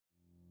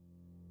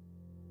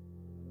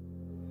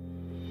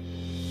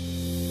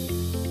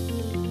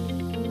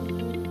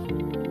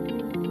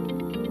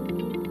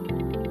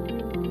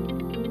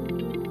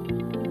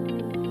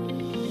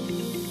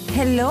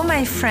Hello,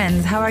 my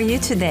friends. How are you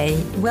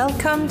today?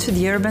 Welcome to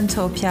the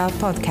Urbantopia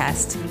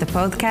podcast, the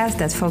podcast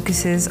that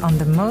focuses on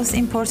the most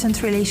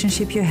important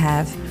relationship you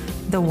have,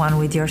 the one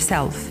with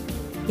yourself.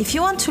 If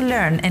you want to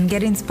learn and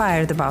get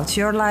inspired about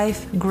your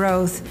life,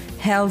 growth,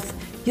 health,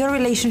 your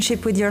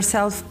relationship with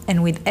yourself,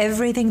 and with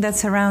everything that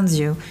surrounds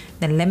you,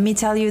 then let me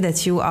tell you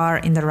that you are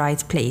in the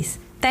right place.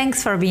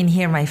 Thanks for being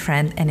here, my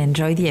friend, and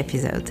enjoy the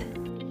episode.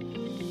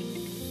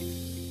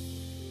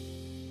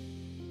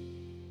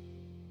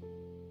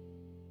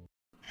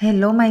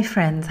 Hello, my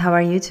friends. How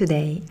are you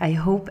today? I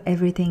hope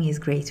everything is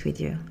great with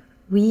you.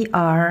 We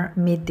are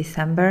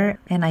mid-December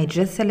and I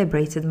just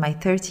celebrated my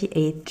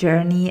 38th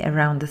journey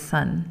around the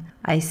sun.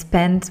 I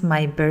spent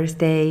my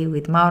birthday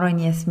with Mauro and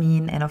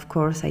Yasmin, and of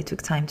course I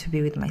took time to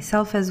be with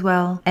myself as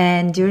well.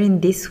 And during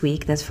this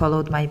week that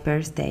followed my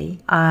birthday,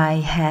 I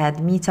had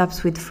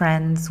meetups with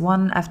friends,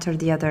 one after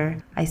the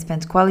other. I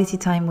spent quality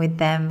time with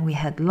them. We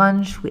had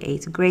lunch, we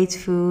ate great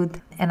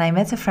food, and I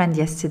met a friend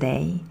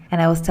yesterday,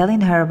 and I was telling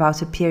her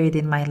about a period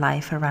in my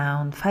life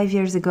around 5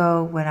 years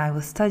ago when I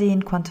was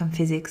studying quantum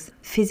physics,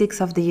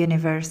 physics of the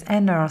universe,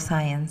 and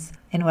neuroscience,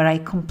 and where I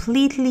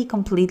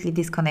completely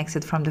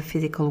disconnected from the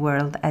physical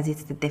world as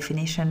it's the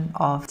definition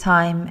of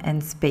time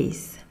and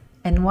space.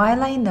 And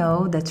while I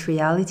know that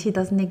reality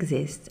doesn't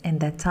exist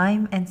and that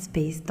time and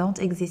space don't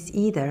exist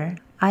either,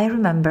 I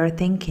remember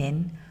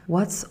thinking,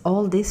 what's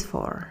all this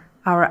for?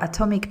 Our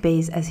atomic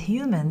base as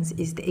humans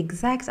is the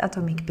exact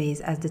atomic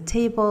base as the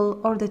table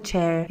or the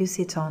chair you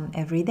sit on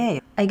every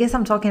day. I guess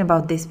I'm talking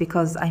about this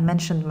because I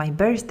mentioned my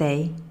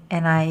birthday,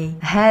 and I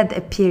had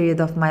a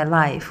period of my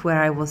life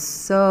where I was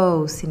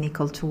so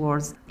cynical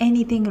towards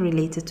anything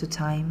related to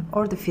time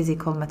or the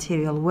physical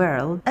material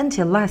world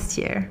until last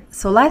year.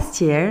 So last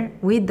year,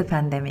 with the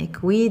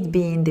pandemic, with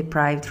being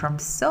deprived from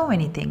so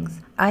many things,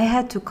 I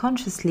had to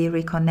consciously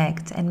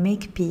reconnect and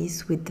make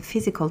peace with the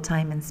physical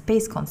time and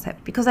space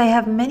concept, because I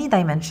have many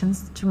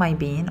dimensions to my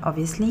being,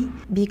 obviously,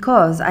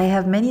 because I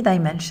have many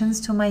dimensions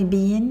to my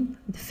being,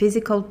 the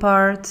physical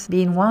part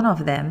being one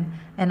of them,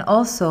 and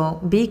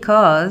also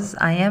because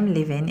I am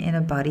living in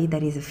a body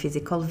that is a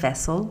physical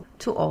vessel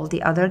to all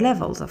the other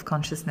levels of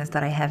consciousness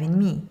that I have in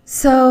me.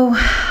 So,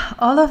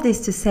 all of this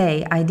to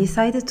say, I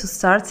decided to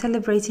start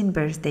celebrating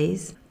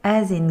birthdays,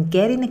 as in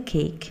getting a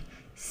cake,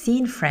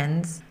 seeing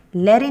friends,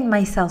 letting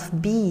myself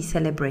be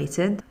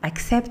celebrated,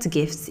 accept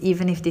gifts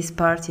even if this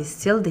part is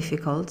still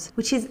difficult,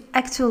 which is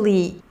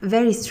actually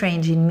very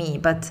strange in me,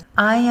 but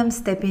I am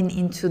stepping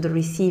into the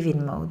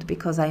receiving mode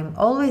because I'm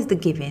always the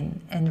giving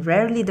and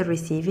rarely the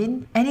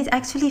receiving, and it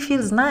actually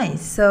feels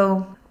nice.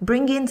 So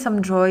bringing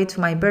some joy to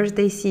my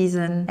birthday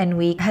season and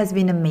week has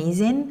been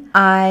amazing.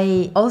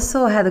 I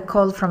also had a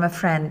call from a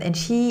friend and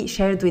she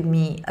shared with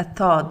me a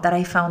thought that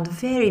I found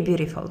very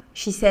beautiful.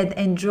 She said,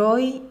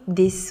 enjoy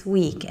this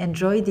week,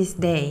 enjoy this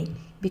day,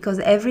 because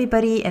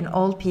everybody and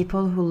all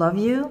people who love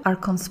you are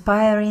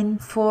conspiring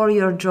for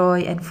your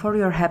joy and for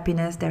your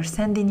happiness. They're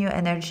sending you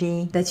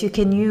energy that you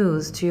can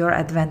use to your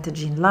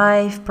advantage in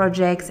life,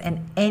 projects,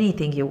 and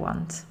anything you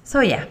want.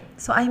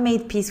 So I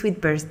made peace with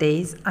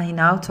birthdays. I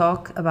now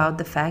talk about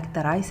the fact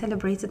that I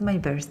celebrated my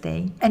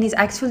birthday, and it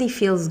actually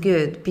feels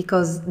good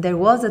because there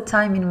was a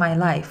time in my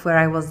life where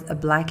I was a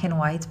black and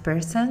white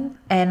person,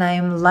 and I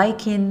am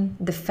liking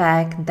the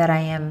fact that I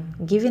am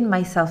giving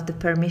myself the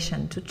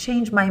permission to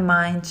change my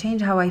mind,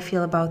 change how I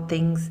feel about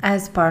things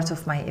as part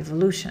of my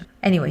evolution.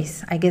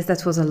 Anyways, I guess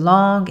that was a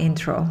long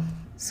intro.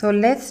 So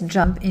let's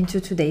jump into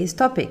today's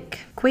topic.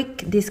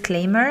 Quick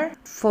disclaimer,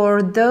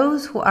 for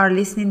those who are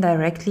listening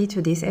directly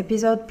to this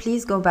episode,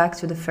 please go back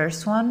to the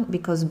first one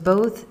because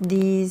both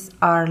these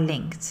are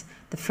linked.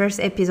 The first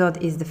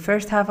episode is the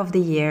first half of the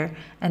year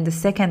and the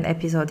second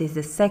episode is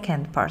the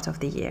second part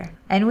of the year.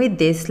 And with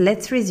this,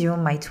 let's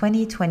resume my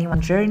 2021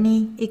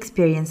 journey,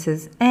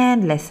 experiences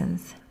and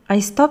lessons.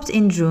 I stopped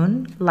in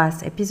June,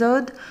 last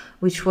episode,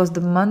 which was the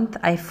month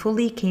I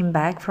fully came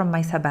back from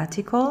my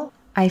sabbatical.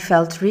 I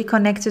felt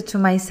reconnected to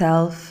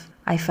myself.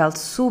 I felt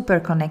super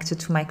connected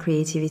to my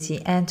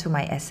creativity and to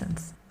my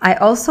essence. I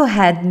also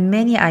had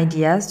many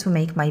ideas to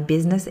make my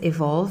business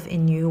evolve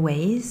in new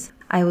ways.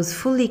 I was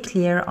fully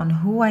clear on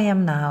who I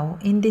am now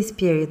in this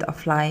period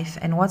of life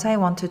and what I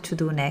wanted to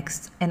do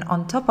next. And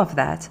on top of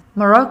that,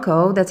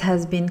 Morocco, that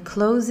has been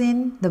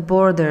closing the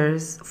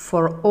borders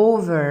for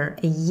over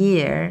a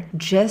year,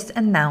 just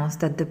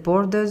announced that the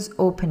borders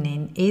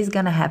opening is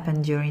gonna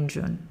happen during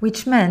June,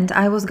 which meant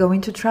I was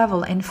going to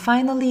travel and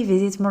finally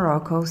visit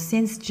Morocco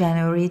since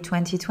January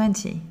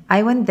 2020.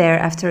 I went there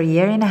after a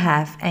year and a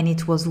half, and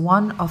it was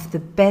one of the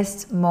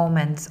best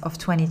moments of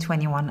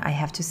 2021, I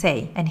have to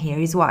say, and here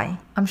is why.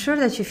 I'm sure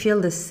that you feel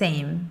the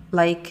same,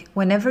 like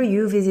whenever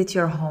you visit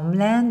your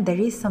homeland,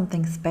 there is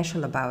something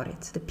special about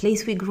it. The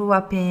place we grew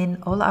up in,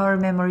 all our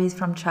memories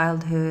from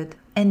childhood,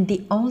 and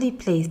the only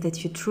place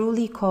that you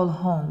truly call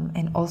home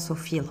and also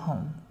feel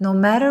home. No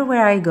matter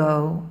where I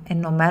go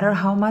and no matter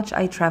how much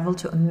I travel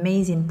to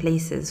amazing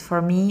places,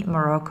 for me,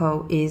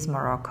 Morocco is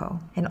Morocco.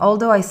 And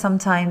although I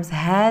sometimes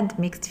had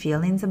mixed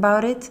feelings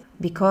about it,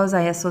 because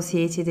I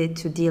associated it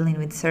to dealing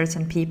with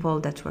certain people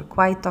that were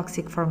quite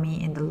toxic for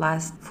me in the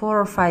last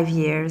 4 or 5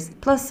 years,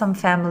 plus some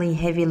family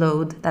heavy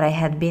load that I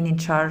had been in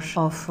charge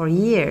of for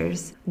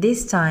years.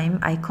 This time,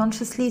 I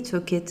consciously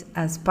took it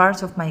as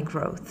part of my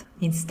growth.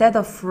 Instead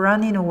of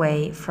running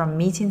away from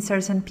meeting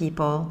certain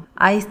people,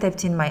 I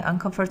stepped in my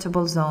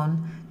uncomfortable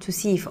zone to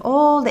see if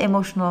all the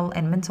emotional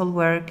and mental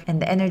work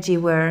and the energy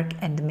work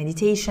and the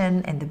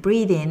meditation and the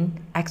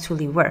breathing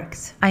actually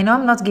worked. I know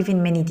I'm not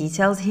giving many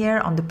details here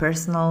on the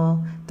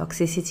personal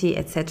toxicity,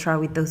 etc.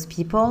 with those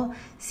people,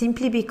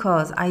 simply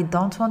because I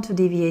don't want to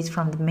deviate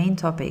from the main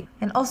topic,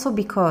 and also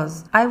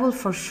because I will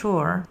for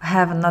sure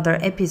have another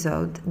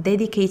episode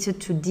dedicated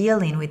to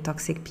dealing with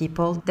toxic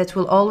people that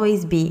will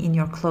always be in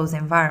your close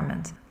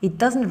environment. It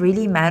doesn't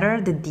really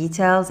matter the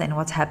details and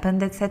what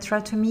happened,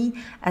 etc. to me,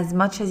 as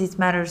much as it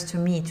matters to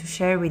me to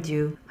share with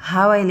you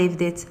how I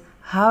lived it,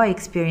 how I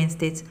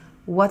experienced it,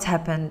 what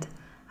happened,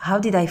 how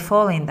did I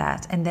fall in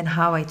that, and then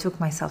how I took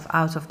myself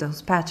out of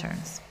those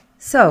patterns.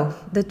 So,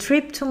 the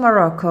trip to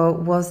Morocco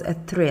was a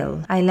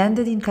thrill. I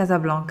landed in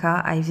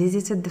Casablanca, I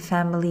visited the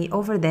family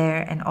over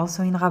there and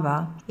also in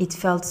Rabat. It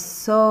felt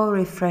so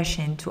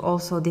refreshing to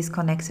also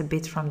disconnect a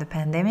bit from the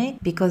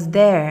pandemic, because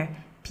there,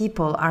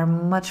 people are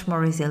much more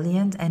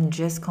resilient and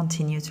just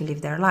continue to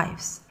live their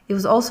lives. It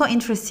was also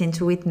interesting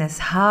to witness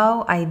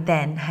how I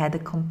then had a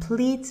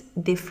complete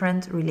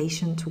different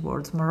relation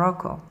towards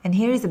Morocco. And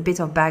here is a bit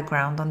of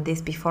background on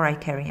this before I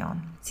carry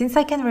on. Since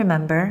I can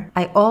remember,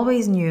 I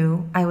always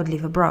knew I would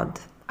live abroad.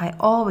 I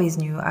always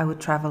knew I would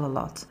travel a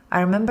lot.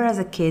 I remember as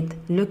a kid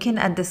looking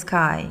at the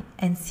sky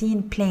and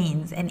seeing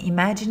planes and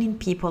imagining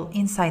people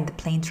inside the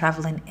plane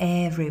traveling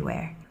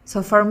everywhere.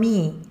 So for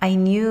me, I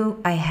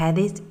knew I had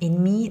it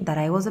in me that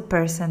I was a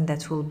person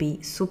that will be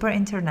super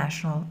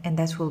international and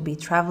that will be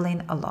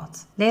traveling a lot.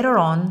 Later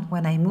on,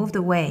 when I moved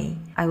away,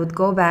 I would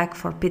go back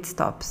for pit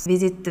stops,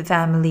 visit the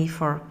family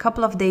for a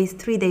couple of days,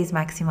 3 days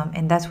maximum,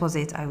 and that was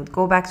it. I would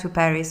go back to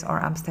Paris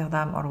or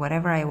Amsterdam or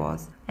wherever I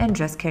was and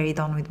just carried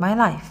on with my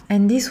life.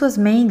 And this was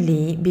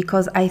mainly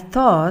because I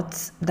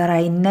thought that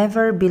I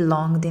never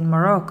belonged in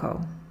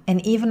Morocco. And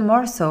even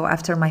more so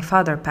after my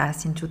father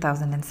passed in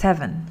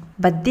 2007.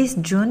 But this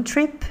June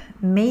trip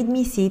made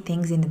me see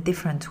things in a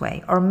different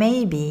way. Or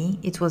maybe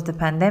it was the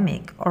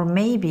pandemic, or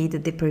maybe the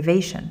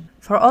deprivation.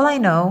 For all I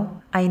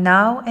know, I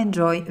now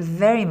enjoy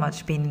very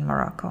much being in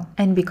Morocco.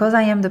 And because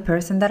I am the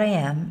person that I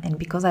am, and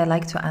because I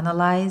like to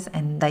analyze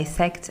and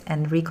dissect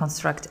and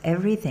reconstruct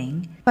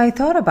everything, I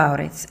thought about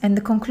it. And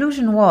the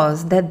conclusion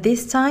was that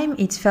this time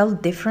it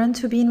felt different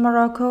to be in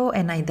Morocco,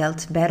 and I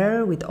dealt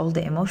better with all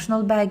the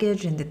emotional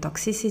baggage and the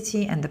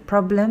toxicity and the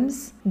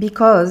problems,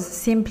 because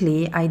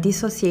simply I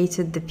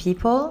dissociated the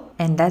people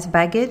and that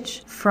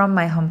baggage from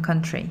my home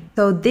country.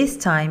 So this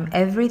time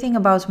everything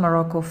about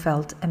Morocco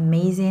felt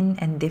amazing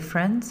and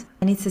different.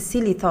 And it's a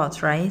silly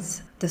thought,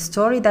 right? The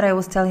story that I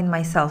was telling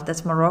myself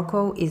that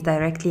Morocco is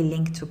directly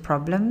linked to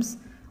problems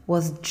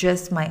was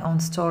just my own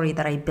story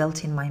that I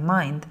built in my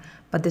mind.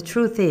 But the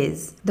truth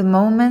is, the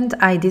moment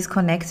I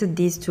disconnected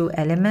these two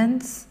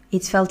elements,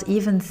 it felt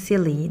even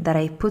silly that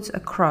I put a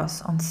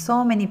cross on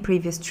so many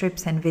previous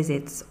trips and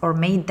visits or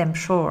made them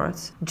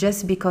short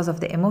just because of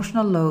the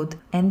emotional load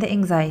and the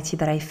anxiety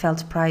that I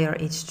felt prior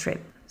each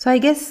trip. So I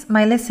guess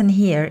my lesson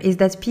here is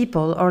that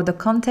people or the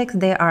context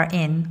they are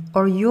in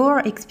or your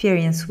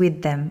experience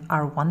with them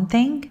are one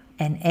thing,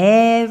 and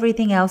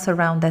everything else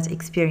around that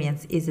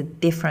experience is a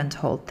different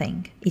whole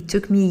thing. It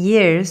took me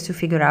years to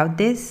figure out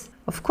this.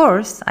 Of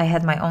course, I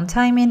had my own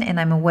timing, and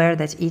I'm aware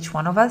that each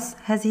one of us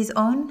has his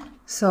own.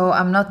 So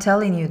I'm not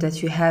telling you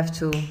that you have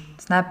to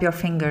snap your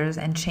fingers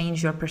and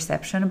change your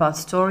perception about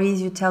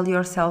stories you tell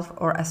yourself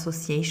or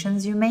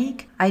associations you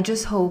make. I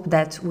just hope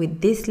that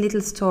with this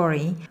little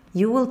story,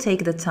 you will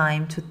take the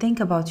time to think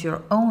about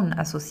your own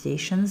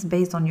associations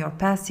based on your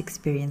past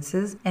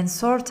experiences and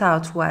sort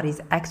out what is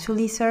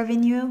actually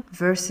serving you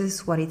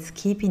versus what is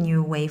keeping you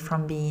away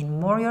from being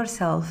more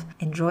yourself,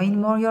 enjoying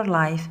more your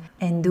life,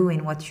 and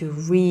doing what you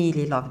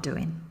really love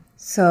doing.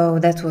 So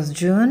that was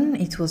June.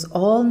 It was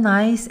all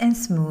nice and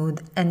smooth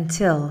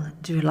until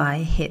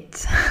July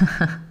hit.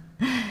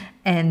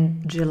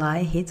 And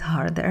July hit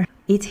harder.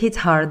 It hit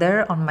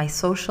harder on my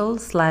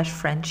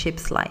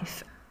social/friendships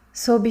life.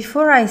 So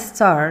before I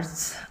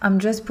start, I'm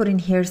just putting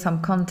here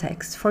some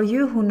context. For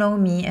you who know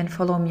me and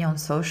follow me on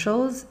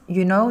socials,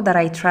 you know that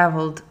I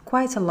traveled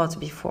quite a lot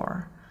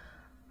before.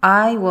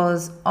 I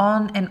was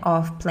on and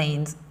off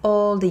planes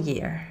all the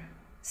year,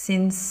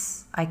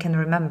 since I can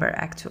remember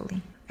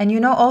actually. And you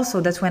know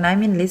also that when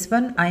I'm in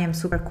Lisbon, I am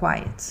super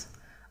quiet.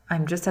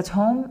 I'm just at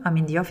home, I'm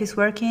in the office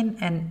working,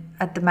 and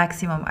at the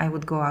maximum I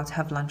would go out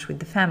have lunch with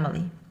the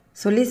family.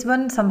 So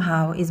Lisbon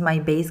somehow is my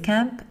base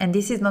camp, and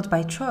this is not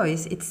by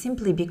choice, it's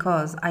simply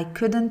because I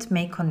couldn't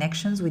make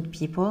connections with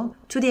people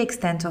to the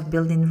extent of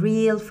building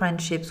real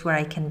friendships where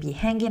I can be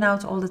hanging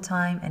out all the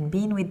time and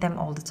being with them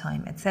all the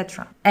time,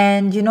 etc.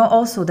 And you know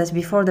also that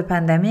before the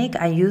pandemic,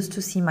 I used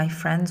to see my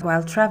friends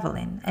while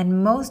traveling,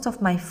 and most of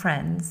my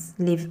friends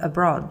live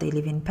abroad. They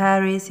live in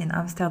Paris, in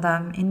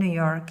Amsterdam, in New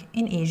York,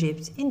 in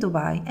Egypt, in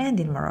Dubai, and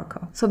in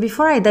Morocco. So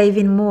before I dive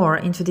in more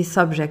into the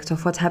subject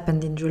of what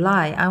happened in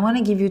July, I want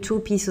to give you two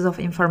pieces of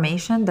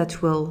information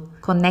that will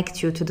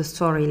connect you to the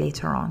story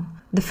later on.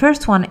 The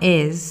first one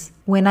is,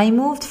 when I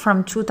moved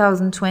from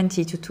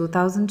 2020 to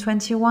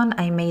 2021,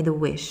 I made a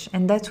wish,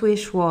 and that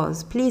wish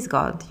was, please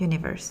God,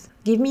 universe,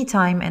 give me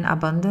time and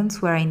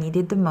abundance where I need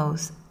it the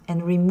most,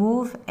 and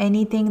remove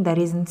anything that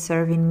isn't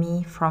serving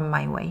me from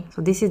my way.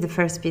 So this is the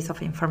first piece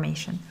of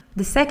information.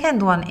 The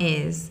second one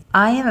is,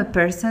 I am a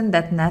person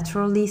that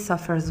naturally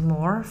suffers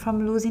more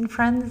from losing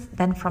friends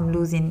than from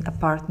losing a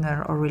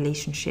partner or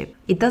relationship.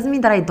 It doesn't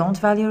mean that I don't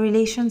value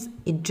relations,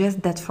 it's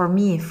just that for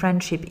me,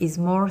 friendship is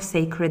more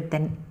sacred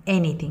than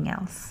anything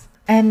else.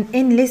 And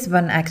in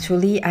Lisbon,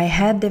 actually, I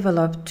had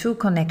developed two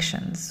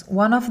connections.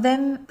 One of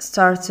them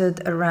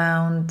started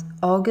around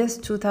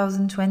August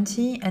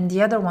 2020, and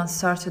the other one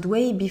started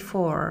way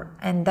before,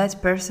 and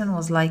that person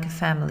was like a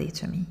family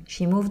to me.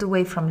 She moved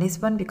away from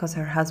Lisbon because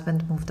her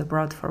husband moved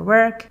abroad for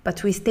work,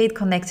 but we stayed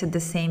connected the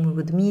same. We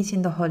would meet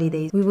in the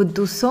holidays. We would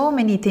do so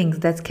many things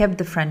that kept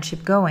the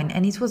friendship going,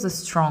 and it was a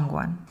strong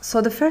one. So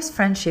the first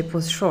friendship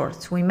was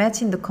short. We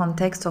met in the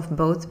context of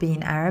both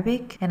being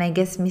Arabic, and I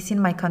guess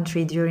missing my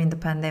country during the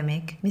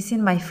pandemic,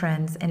 missing my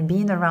friends and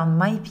being around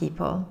my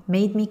people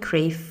made me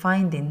crave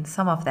finding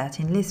some of that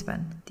in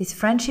Lisbon. This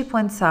friendship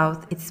went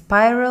south. It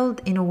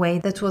spiraled in a way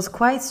that was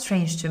quite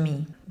strange to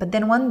me. But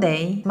then one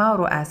day,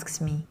 Mauro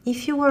asked me,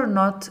 if you were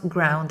not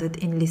grounded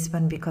in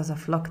Lisbon because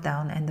of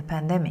lockdown and the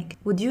pandemic,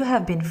 would you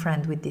have been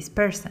friends with this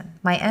person?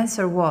 My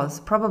answer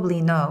was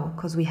probably no,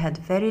 because we had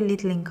very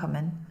little in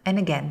common. And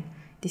again,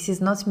 this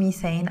is not me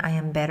saying I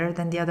am better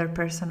than the other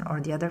person or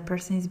the other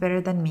person is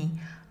better than me.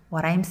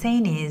 What I'm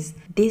saying is,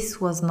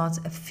 this was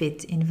not a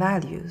fit in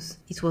values.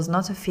 It was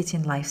not a fit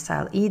in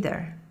lifestyle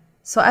either.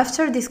 So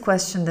after this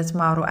question that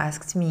Mauro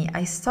asked me,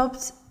 I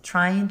stopped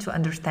trying to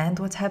understand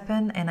what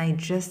happened, and I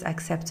just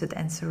accepted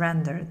and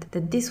surrendered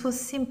that this was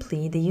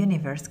simply the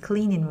universe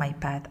cleaning my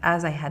path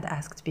as I had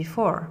asked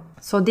before.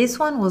 So this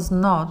one was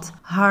not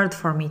hard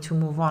for me to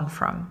move on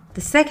from.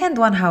 The second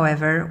one,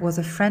 however, was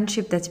a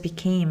friendship that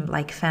became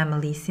like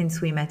family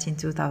since we met in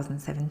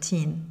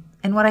 2017.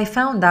 And what I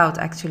found out,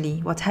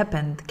 actually, what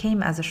happened,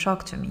 came as a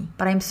shock to me.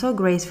 But I'm so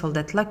grateful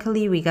that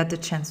luckily we got the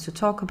chance to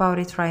talk about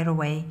it right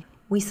away.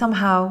 We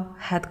somehow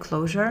had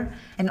closure.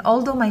 And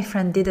although my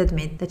friend did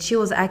admit that she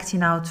was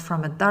acting out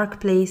from a dark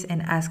place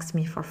and asked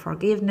me for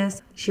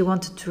forgiveness, she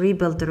wanted to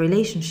rebuild the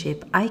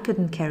relationship, I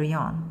couldn't carry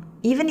on.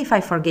 Even if I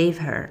forgave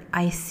her,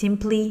 I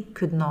simply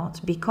could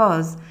not,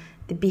 because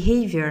the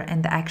behavior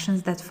and the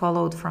actions that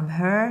followed from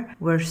her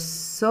were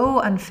so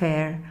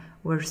unfair,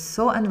 were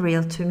so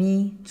unreal to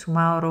me, to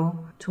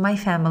Mauro, to my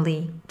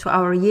family, to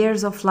our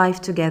years of life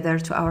together,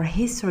 to our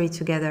history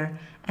together,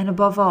 and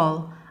above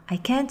all, I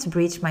can't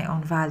breach my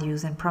own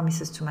values and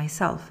promises to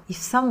myself. If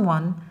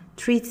someone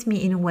treats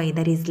me in a way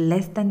that is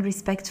less than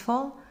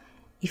respectful,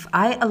 if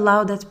I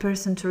allow that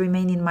person to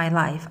remain in my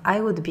life, I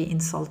would be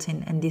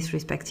insulting and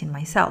disrespecting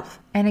myself.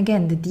 And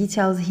again, the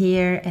details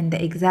here and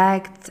the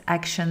exact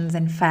actions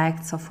and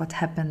facts of what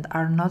happened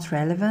are not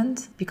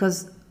relevant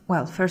because,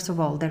 well, first of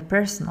all, they're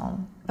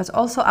personal. But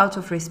also out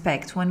of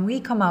respect, when we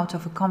come out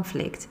of a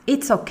conflict,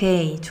 it's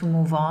okay to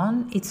move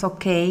on. It's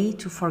okay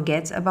to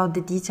forget about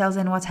the details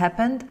and what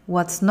happened.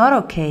 What's not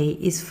okay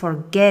is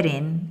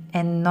forgetting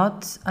and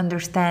not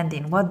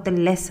understanding what the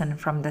lesson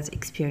from that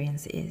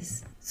experience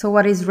is. So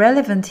what is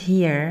relevant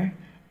here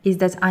is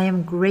that I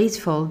am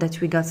grateful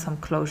that we got some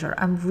closure.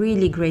 I'm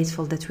really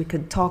grateful that we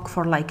could talk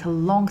for like a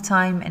long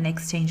time and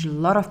exchange a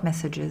lot of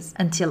messages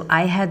until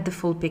I had the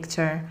full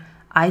picture.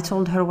 I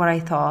told her what I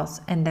thought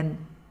and then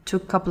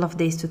took a couple of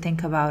days to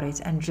think about it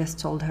and just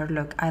told her,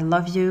 look, I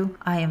love you.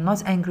 I am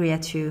not angry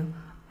at you.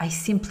 I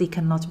simply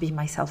cannot be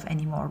myself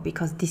anymore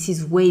because this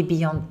is way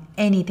beyond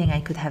anything I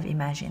could have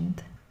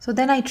imagined. So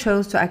then I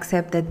chose to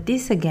accept that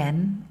this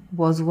again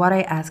was what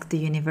I asked the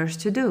universe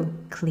to do,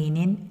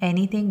 cleaning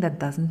anything that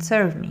doesn't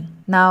serve me.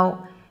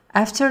 Now,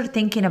 after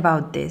thinking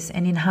about this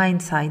and in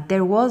hindsight,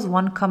 there was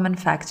one common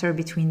factor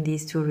between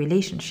these two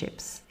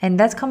relationships. And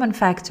that common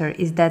factor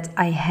is that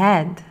I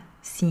had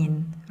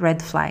seen red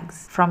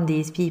flags from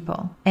these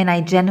people. And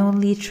I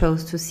genuinely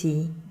chose to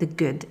see the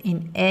good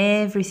in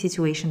every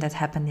situation that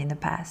happened in the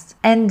past.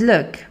 And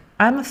look,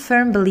 I'm a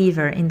firm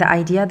believer in the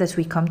idea that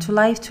we come to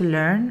life to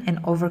learn and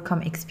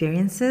overcome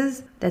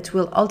experiences that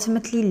will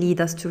ultimately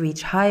lead us to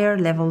reach higher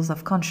levels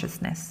of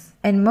consciousness.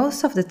 And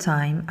most of the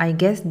time, I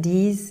guess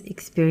these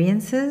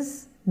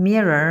experiences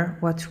mirror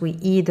what we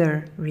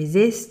either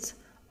resist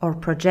or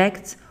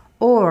project,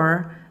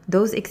 or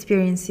those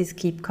experiences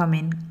keep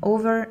coming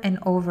over and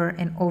over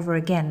and over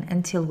again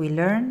until we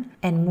learn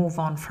and move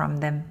on from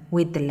them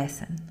with the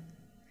lesson.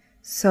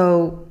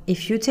 So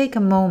if you take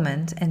a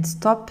moment and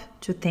stop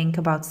to think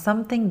about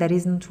something that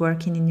isn't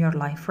working in your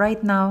life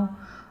right now,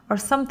 or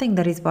something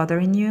that is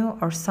bothering you,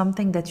 or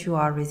something that you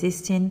are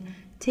resisting,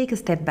 take a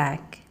step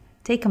back,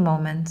 take a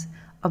moment,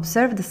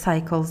 observe the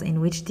cycles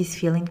in which this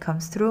feeling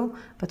comes through,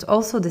 but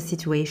also the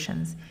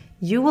situations.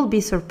 You will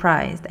be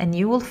surprised and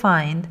you will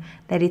find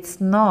that it's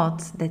not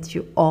that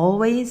you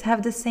always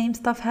have the same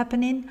stuff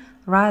happening,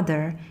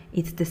 rather,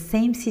 it's the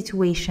same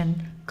situation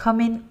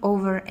coming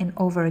over and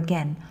over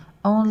again,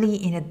 only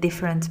in a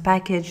different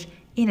package,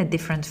 in a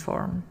different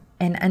form.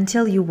 And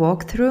until you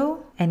walk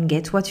through and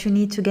get what you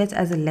need to get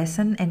as a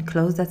lesson and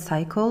close that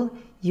cycle,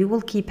 you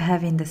will keep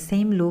having the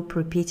same loop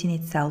repeating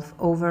itself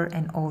over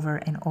and over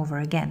and over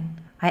again.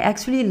 I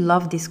actually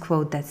love this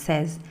quote that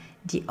says,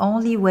 "The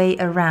only way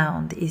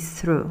around is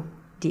through.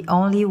 The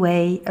only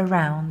way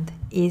around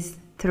is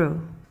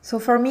through." So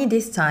for me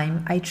this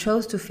time, I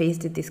chose to face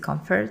the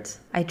discomfort.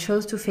 I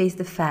chose to face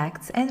the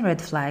facts and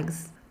red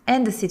flags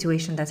and the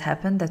situation that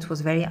happened that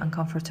was very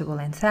uncomfortable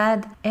and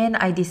sad. And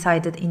I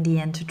decided in the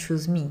end to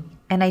choose me.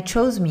 And I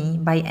chose me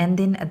by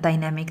ending a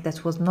dynamic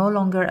that was no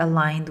longer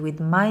aligned with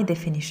my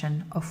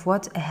definition of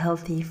what a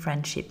healthy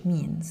friendship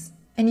means.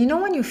 And you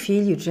know when you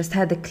feel you just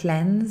had a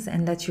cleanse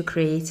and that you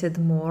created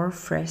more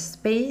fresh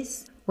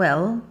space?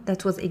 Well,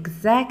 that was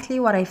exactly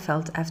what I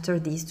felt after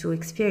these two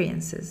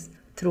experiences.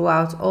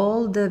 Throughout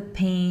all the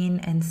pain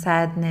and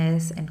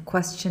sadness and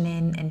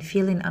questioning and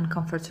feeling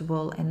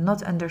uncomfortable and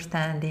not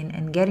understanding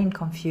and getting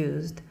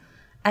confused,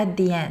 at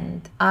the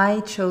end,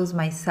 I chose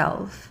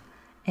myself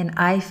and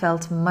I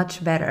felt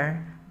much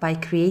better by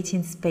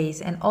creating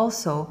space and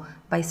also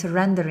by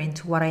surrendering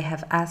to what I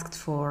have asked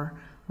for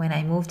when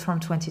I moved from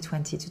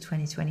 2020 to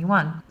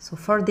 2021. So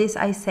for this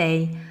I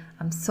say,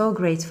 I'm so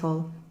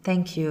grateful,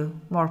 thank you,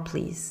 more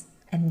please.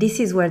 And this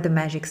is where the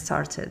magic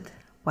started.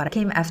 What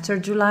came after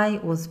July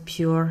was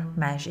pure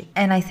magic.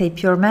 And I say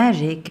pure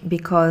magic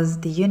because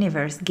the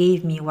universe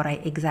gave me what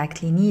I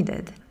exactly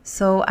needed.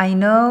 So I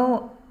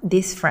know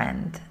this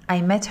friend.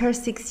 I met her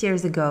 6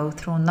 years ago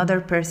through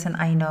another person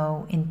I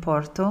know in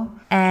Porto.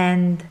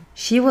 And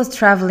she was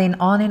traveling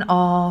on and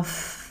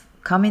off,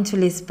 coming to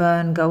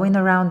Lisbon, going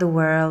around the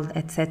world,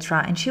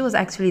 etc. And she was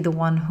actually the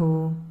one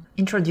who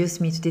introduced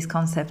me to this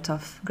concept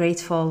of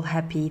grateful,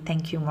 happy,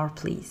 thank you, more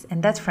please.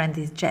 And that friend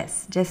is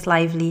Jess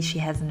Lively. She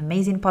has an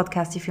amazing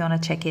podcast if you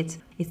want to check it.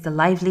 It's The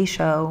Lively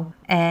Show.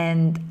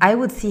 And I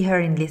would see her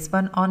in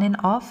Lisbon on and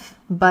off.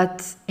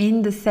 But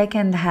in the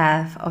second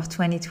half of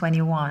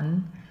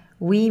 2021,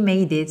 we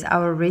made it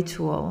our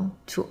ritual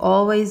to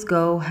always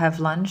go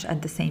have lunch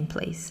at the same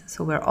place.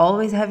 So we're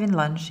always having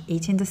lunch,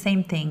 eating the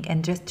same thing,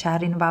 and just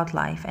chatting about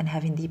life and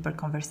having deeper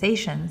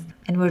conversations.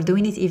 And we're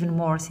doing it even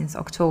more since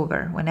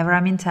October. Whenever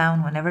I'm in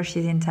town, whenever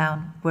she's in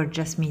town, we're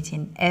just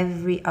meeting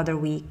every other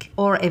week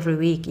or every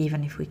week,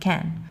 even if we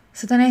can.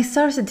 So then I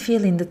started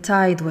feeling the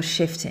tide was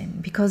shifting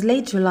because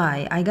late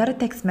July I got a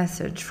text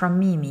message from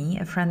Mimi,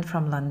 a friend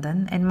from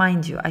London. And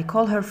mind you, I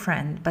call her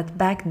friend, but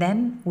back then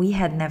we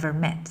had never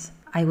met.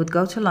 I would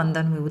go to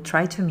London, we would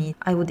try to meet.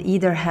 I would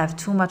either have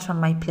too much on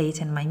my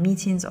plate and my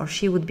meetings or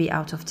she would be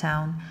out of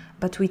town.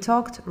 But we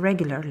talked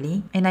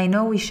regularly and I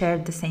know we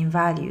shared the same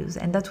values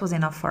and that was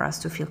enough for us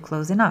to feel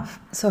close enough.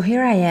 So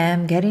here I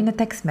am getting a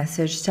text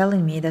message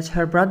telling me that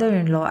her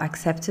brother-in-law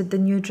accepted the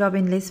new job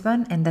in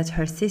Lisbon and that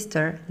her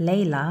sister,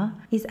 Leila,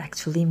 is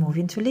actually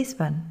moving to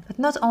Lisbon. But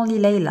not only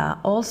Leila,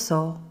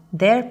 also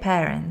their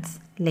parents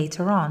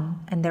later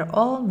on, and they're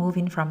all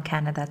moving from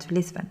Canada to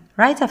Lisbon.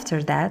 Right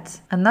after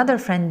that, another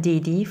friend,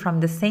 Didi, from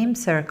the same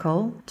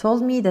circle,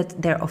 told me that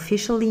they're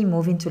officially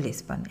moving to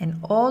Lisbon and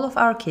all of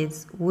our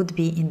kids would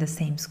be in the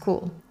same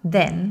school.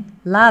 Then,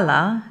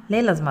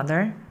 Leila's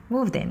mother,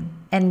 moved in.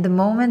 And the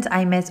moment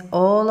I met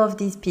all of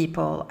these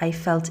people, I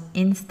felt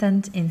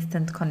instant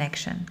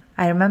connection.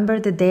 I remember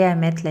the day I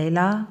met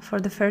Leila for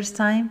the first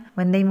time.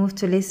 When they moved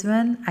to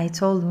Lisbon, I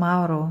told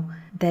Mauro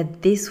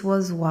that this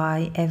was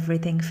why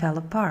everything fell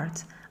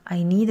apart.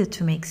 I needed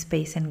to make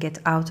space and get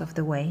out of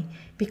the way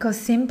because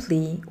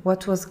simply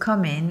what was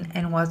coming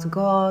and what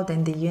God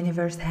and the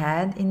universe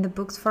had in the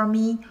books for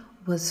me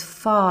was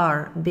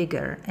far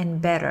bigger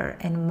and better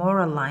and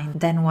more aligned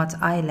than what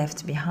I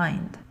left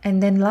behind.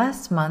 And then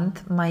last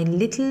month, my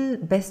little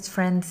best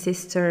friend,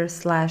 sister /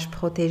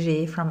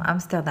 protégée from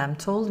Amsterdam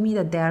told me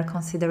that they are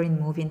considering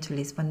moving to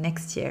Lisbon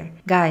next year.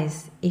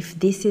 Guys, if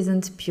this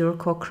isn't pure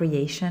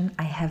co-creation,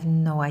 I have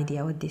no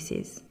idea what this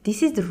is.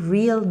 This is the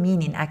real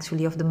meaning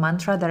actually of the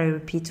mantra that I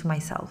repeat to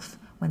myself.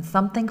 When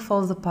something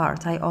falls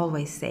apart, I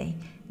always say,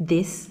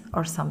 this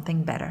or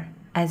something better.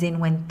 As in,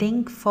 when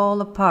things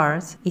fall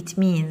apart, it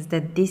means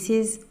that this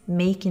is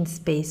making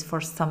space for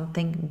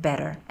something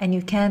better. And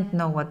you can't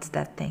know what's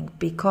that thing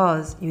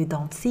because you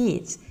don't see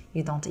it,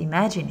 you don't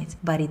imagine it,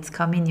 but it's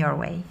coming your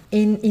way.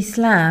 In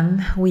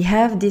Islam, we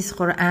have this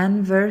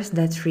Quran verse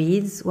that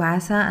reads,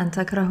 وَعَسَىٰ أَن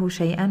تَكْرَهُ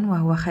شَيْئًا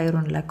وَهُوَ خَيْرٌ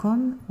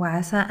لَكُمْ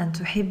وَعَسَىٰ أَن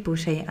تُحِبُّوا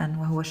شَيْئًا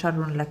وَهُوَ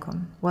شَرٌ لَكُمْ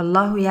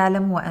وَاللَّهُ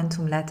يَعْلَمُ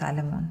وَأَنْتُمْ لَا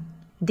تَعْلَمُونَ.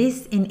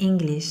 This in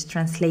English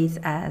translates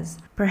as,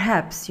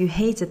 perhaps you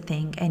hate a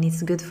thing and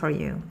it's good for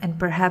you, and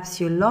perhaps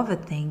you love a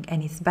thing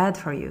and it's bad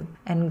for you,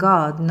 and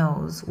God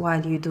knows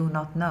while you do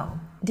not know.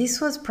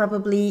 This was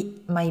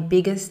probably my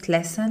biggest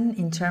lesson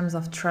in terms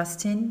of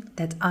trusting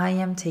that I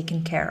am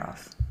taken care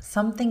of.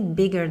 Something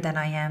bigger than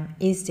I am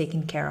is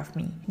taking care of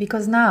me.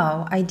 Because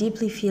now I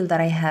deeply feel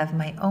that I have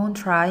my own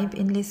tribe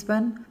in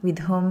Lisbon with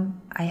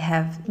whom I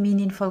have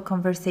meaningful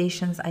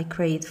conversations I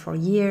create for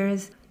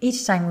years.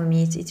 Each time we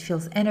meet, it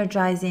feels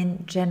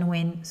energizing,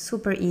 genuine,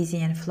 super easy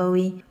and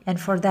flowy. And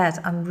for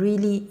that, I'm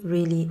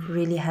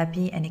really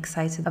happy and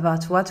excited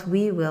about what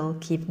we will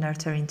keep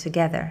nurturing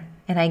together.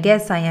 And I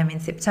guess I am in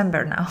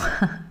September now.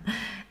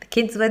 The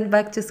kids went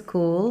back to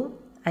school.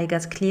 I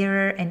got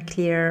clearer and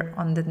clearer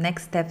on the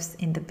next steps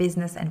in the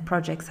business and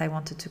projects I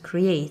wanted to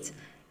create.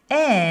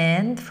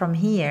 And from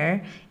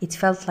here, it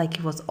felt like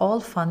it was all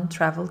fun,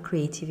 travel,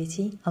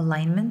 creativity,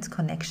 alignment,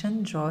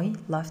 connection, joy,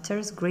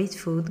 laughter, great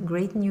food,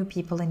 great new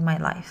people in my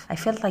life. I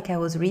felt like I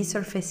was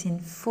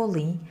resurfacing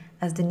fully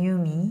as the new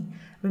me.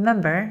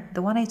 Remember,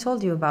 the one I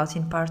told you about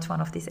in part 1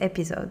 of this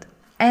episode.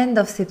 End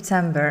of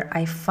September,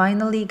 I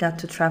finally got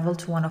to travel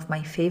to one of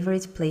my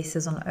favorite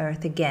places on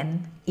earth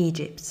again,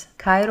 Egypt.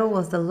 Cairo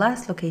was the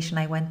last location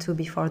I went to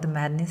before the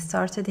madness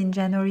started in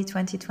January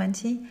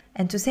 2020.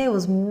 And to say I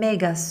was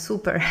mega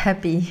super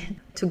happy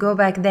to go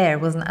back there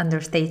was an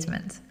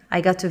understatement.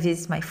 I got to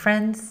visit my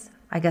friends.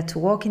 I got to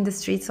walk in the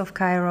streets of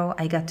Cairo.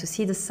 I got to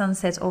see the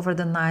sunset over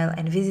the Nile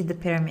and visit the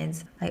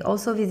pyramids. I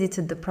also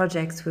visited the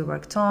projects we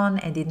worked on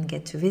and didn't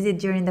get to visit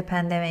during the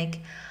pandemic.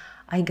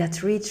 I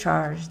got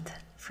recharged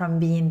from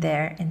being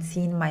there and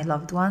seeing my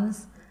loved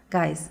ones.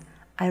 Guys,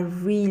 I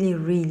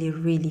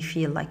really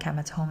feel like I'm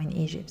at home in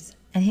Egypt.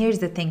 And here's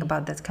the thing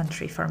about that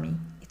country for me.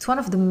 It's one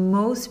of the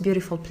most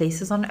beautiful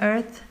places on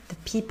earth. The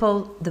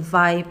people, the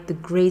vibe, the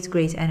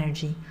great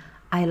energy.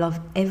 I love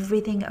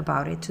everything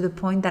about it to the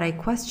point that I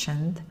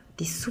questioned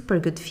this super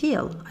good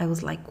feel. I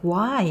was like,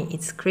 why?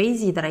 It's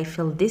crazy that I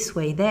feel this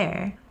way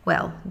there.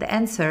 Well, the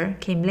answer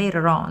came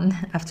later on,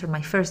 after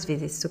my first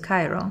visits to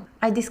Cairo.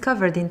 I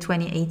discovered in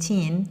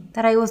 2018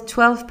 that I was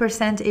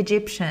 12%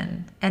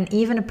 Egyptian, and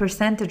even a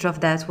percentage of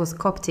that was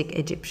Coptic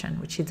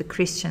Egyptian, which is the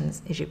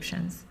Christians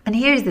Egyptians. And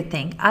here's the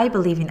thing, I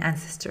believe in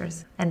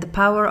ancestors and the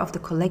power of the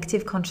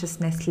collective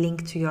consciousness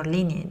linked to your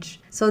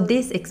lineage. So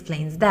this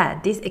explains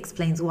that. This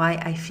explains why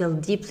I feel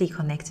deeply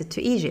connected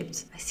to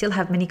Egypt. I still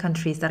have many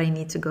countries that I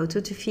need to go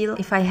to feel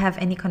if I have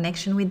any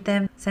connection with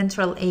them.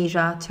 Central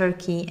Asia,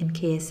 Turkey, and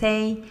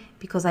KSA,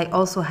 because I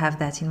also have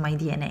that in my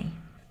DNA.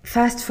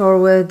 Fast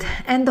forward,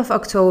 end of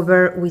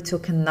October, we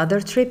took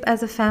another trip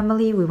as a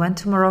family. We went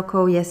to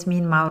Morocco,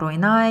 Yasmin, Mauro,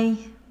 and I.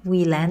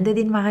 We landed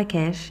in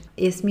Marrakesh.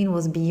 Yasmin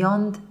was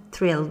beyond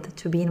thrilled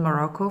to be in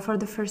Morocco for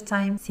the first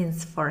time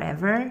since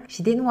forever.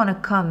 She didn't want to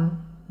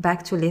come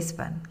back to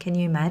Lisbon. Can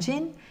you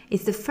imagine?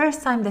 It's the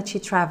first time that she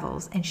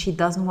travels and she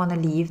doesn't want to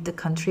leave the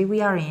country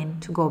we are in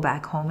to go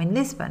back home in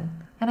Lisbon.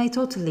 And I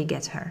totally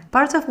get her.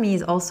 Part of me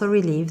is also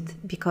relieved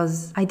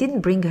because I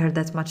didn't bring her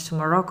that much to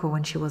Morocco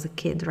when she was a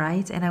kid,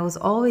 right? And I was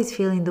always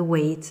feeling the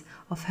weight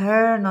of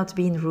her not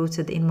being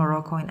rooted in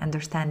Morocco and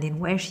understanding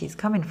where she's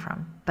coming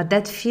from. But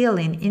that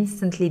feeling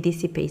instantly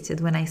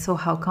dissipated when I saw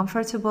how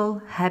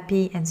comfortable,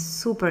 happy, and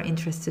super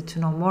interested to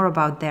know more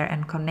about there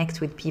and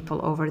connect with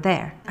people over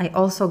there. I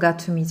also got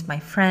to meet my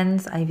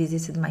friends. I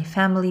visited my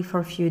family for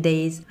a few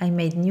days. I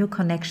made new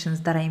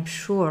connections that I'm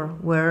sure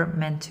were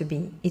meant to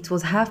be. It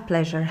was half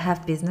pleasure,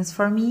 half business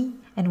for me.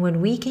 And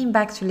when we came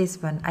back to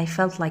Lisbon, I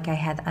felt like I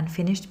had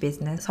unfinished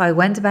business. So I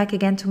went back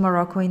again to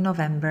Morocco in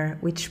November,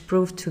 which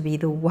proved to be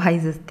the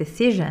wisest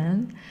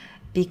decision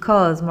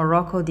because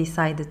Morocco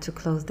decided to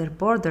close their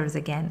borders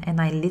again, and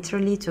I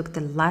literally took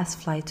the last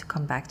flight to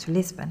come back to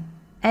Lisbon.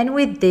 And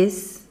with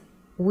this,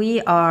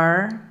 we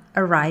are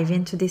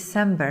arriving to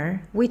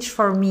December, which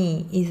for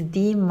me is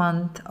the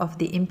month of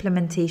the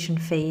implementation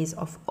phase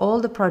of all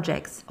the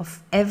projects,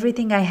 of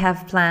everything I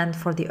have planned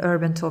for the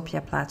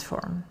Urbantopia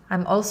platform.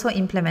 I'm also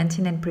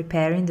implementing and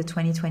preparing the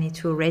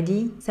 2022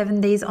 Ready 7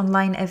 days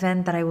online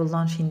event that I will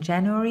launch in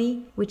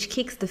January, which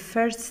kicks the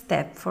first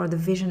step for the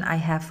vision I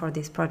have for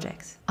this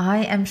project.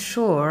 I am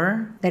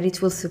sure that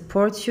it will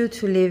support you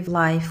to live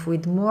life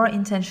with more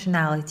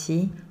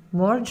intentionality,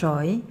 more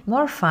joy,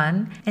 more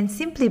fun, and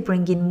simply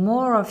bring in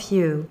more of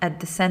you at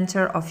the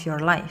center of your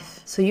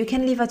life. So you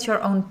can live at your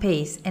own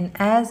pace and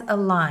as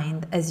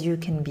aligned as you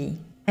can be.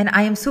 And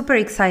I am super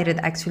excited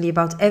actually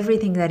about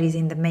everything that is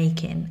in the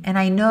making. And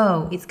I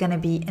know it's gonna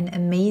be an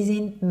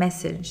amazing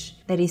message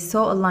that is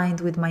so aligned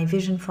with my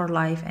vision for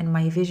life and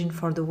my vision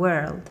for the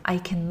world. I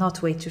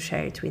cannot wait to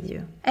share it with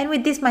you. And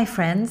with this, my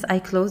friends, I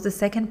close the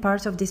second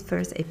part of this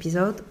first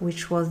episode,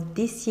 which was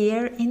this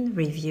year in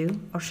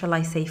review, or shall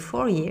I say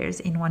 4 years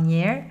in 1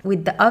 year,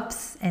 with the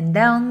ups and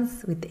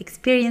downs, with the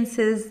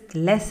experiences, the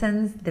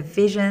lessons, the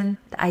vision,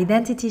 the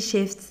identity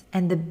shifts,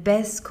 and the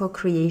best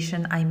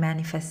co-creation I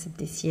manifested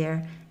this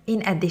year,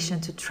 in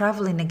addition to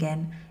traveling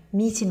again,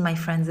 meeting my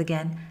friends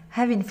again,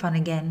 having fun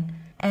again,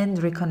 and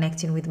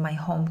reconnecting with my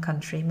home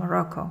country,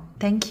 Morocco.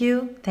 Thank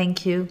you,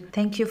 thank you,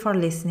 thank you for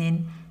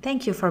listening.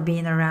 Thank you for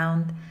being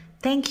around.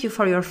 Thank you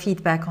for your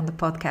feedback on the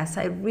podcast.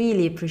 I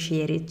really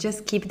appreciate it.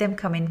 Just keep them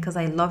coming because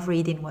I love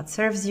reading what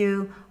serves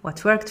you,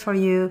 what worked for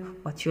you,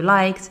 what you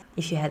liked.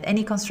 If you had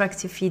any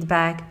constructive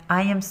feedback,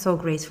 I am so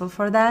grateful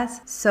for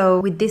that. So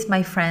with this,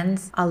 my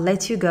friends, I'll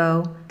let you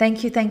go.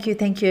 Thank you, thank you,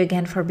 thank you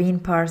again for being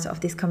part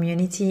of this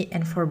community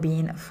and for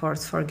being a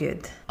force for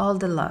good. All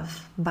the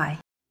love. Bye.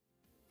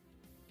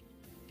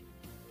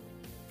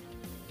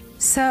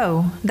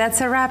 So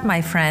that's a wrap,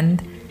 my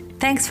friend.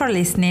 Thanks for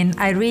listening.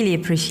 I really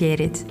appreciate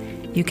it.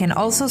 You can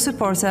also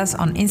support us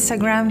on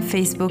Instagram,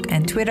 Facebook,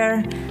 and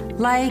Twitter.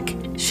 Like,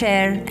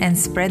 share, and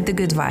spread the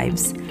good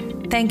vibes.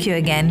 Thank you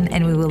again,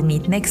 and we will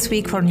meet next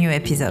week for a new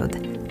episode.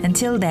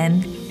 Until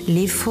then,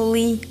 live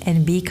fully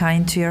and be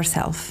kind to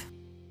yourself.